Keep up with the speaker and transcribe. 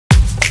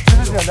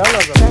Trying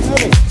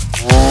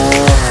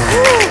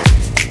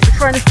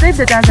to save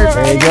the desert.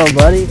 There you go,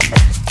 buddy.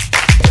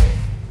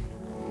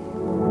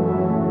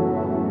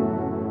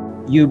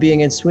 You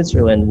being in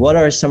Switzerland, what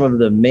are some of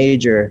the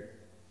major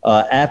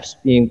apps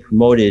being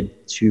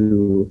promoted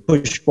to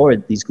push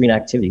forward these green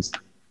activities?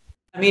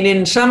 I mean,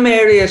 in some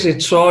areas,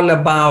 it's all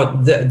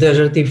about the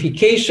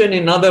desertification.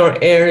 In other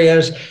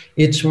areas,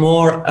 it's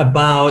more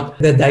about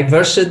the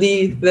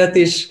diversity that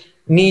is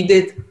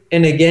needed.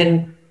 And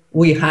again,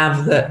 we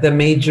have the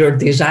major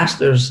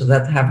disasters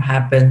that have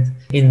happened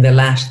in the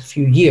last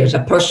few years.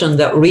 A person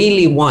that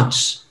really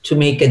wants to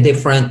make a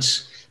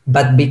difference,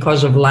 but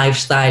because of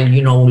lifestyle,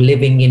 you know,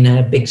 living in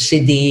a big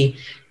city,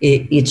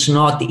 it's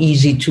not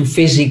easy to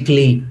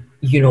physically,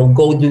 you know,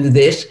 go do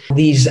this.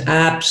 These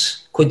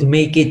apps could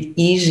make it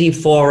easy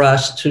for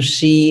us to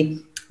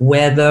see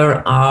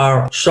whether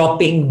our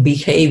shopping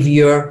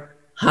behavior,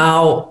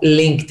 how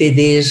linked it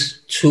is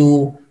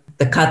to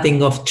the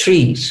cutting of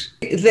trees.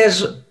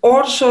 There's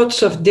all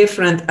sorts of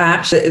different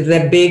apps.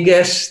 The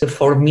biggest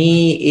for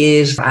me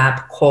is an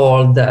app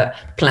called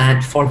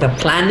Plant for the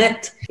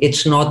Planet.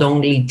 It's not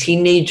only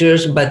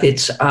teenagers, but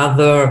it's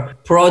other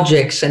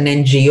projects and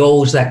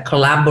NGOs that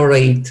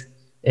collaborate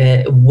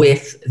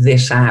with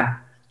this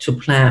app to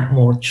plant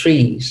more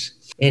trees.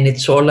 And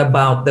it's all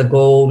about the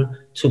goal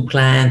to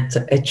plant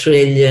 1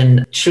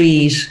 trillion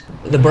trees.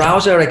 The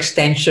browser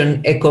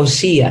extension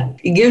Ecosia.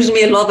 It gives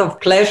me a lot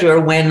of pleasure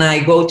when I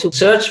go to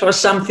search for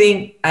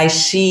something, I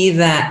see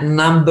that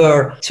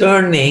number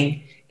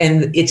turning,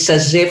 and it's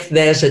as if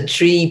there's a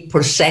tree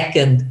per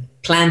second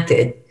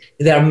planted.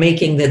 They're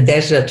making the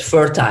desert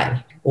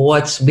fertile.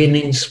 What's been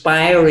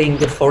inspiring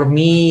for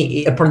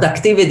me, a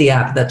productivity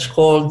app that's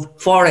called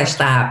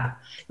Forest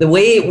app. The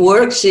way it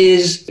works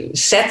is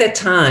set a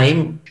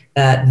time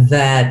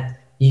that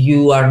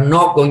you are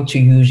not going to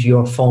use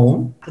your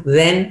phone.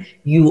 Then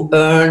you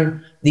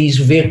earn these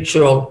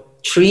virtual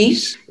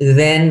trees.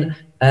 Then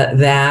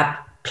the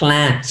app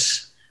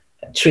plants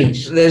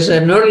trees. There's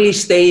an early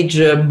stage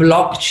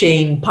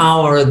blockchain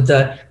powered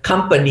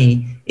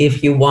company,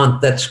 if you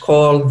want, that's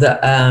called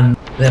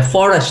the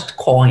Forest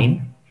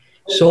Coin.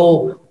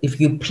 So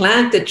if you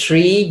plant a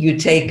tree, you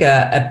take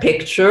a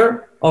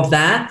picture of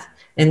that,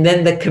 and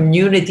then the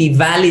community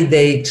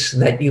validates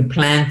that you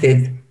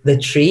planted the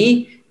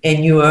tree,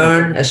 and you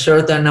earn a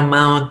certain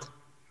amount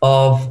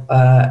of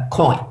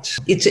coins.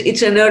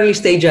 It's an early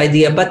stage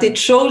idea, but it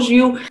shows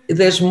you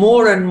there's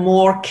more and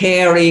more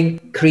caring,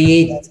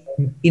 create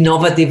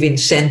innovative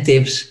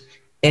incentives,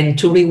 and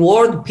to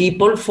reward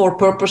people for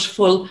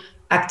purposeful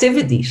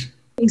activities.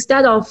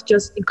 Instead of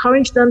just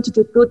encourage them to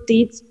do good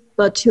deeds,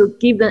 but to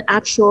give them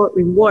actual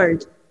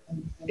reward.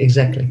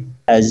 Exactly.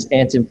 As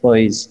ANT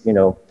employees, you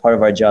know, part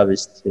of our job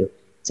is to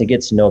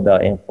get to know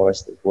about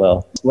ANTForest as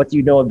well. What do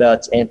you know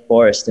about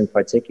ANTForest in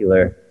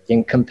particular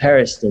in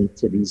comparison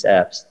to these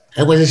apps?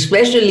 I was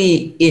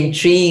especially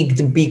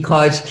intrigued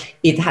because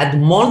it had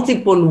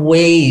multiple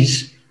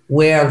ways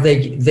where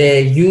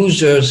the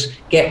users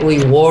get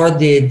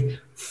rewarded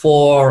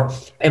for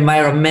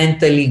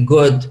environmentally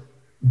good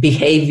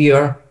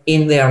behavior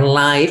in their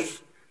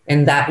life,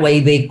 and that way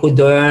they could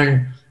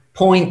earn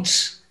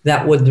points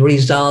that would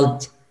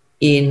result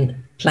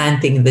in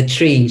planting the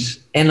trees.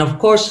 And of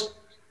course,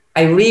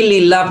 I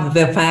really loved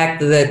the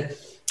fact that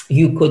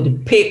you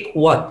could pick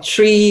what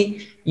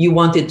tree you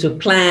wanted to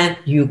plant,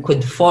 you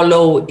could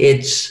follow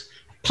its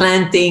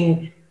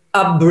planting,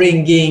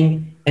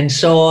 upbringing, and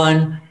so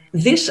on.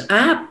 This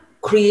app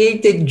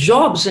created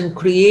jobs and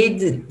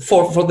created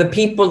for the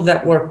people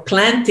that were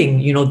planting,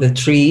 you know, the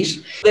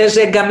trees. There's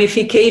a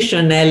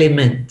gamification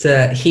element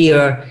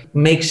here,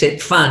 makes it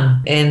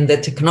fun. And the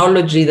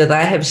technology that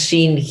I have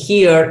seen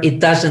here, it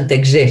doesn't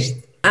exist.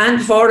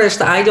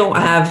 ANTForest, I don't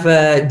have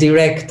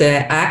direct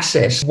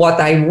access. What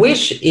I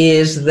wish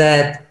is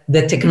that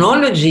the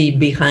technology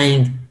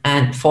behind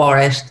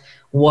ANTForest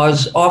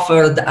was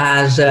offered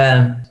as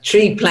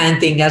tree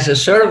planting as a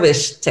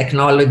service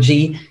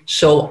technology,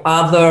 so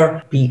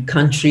other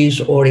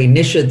countries or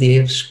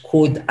initiatives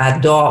could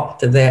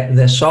adopt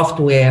the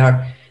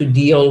software to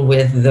deal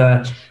with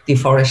the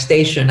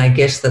deforestation, I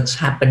guess, that's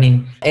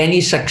happening.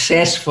 Any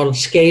successful,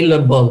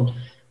 scalable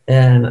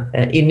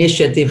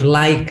initiative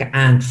like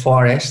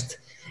ANTForest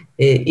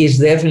is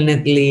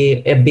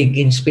definitely a big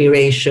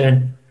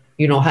inspiration.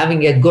 You know,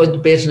 having a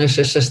good business,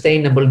 a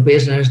sustainable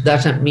business,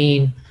 doesn't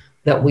mean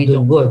that we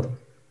do good.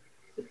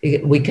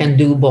 We can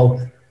do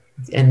both,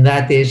 and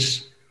that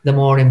is the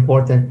more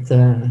important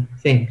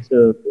thing.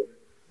 So,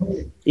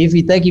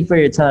 Evie, thank you for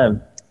your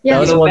time.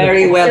 Yeah, You're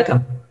very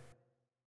welcome.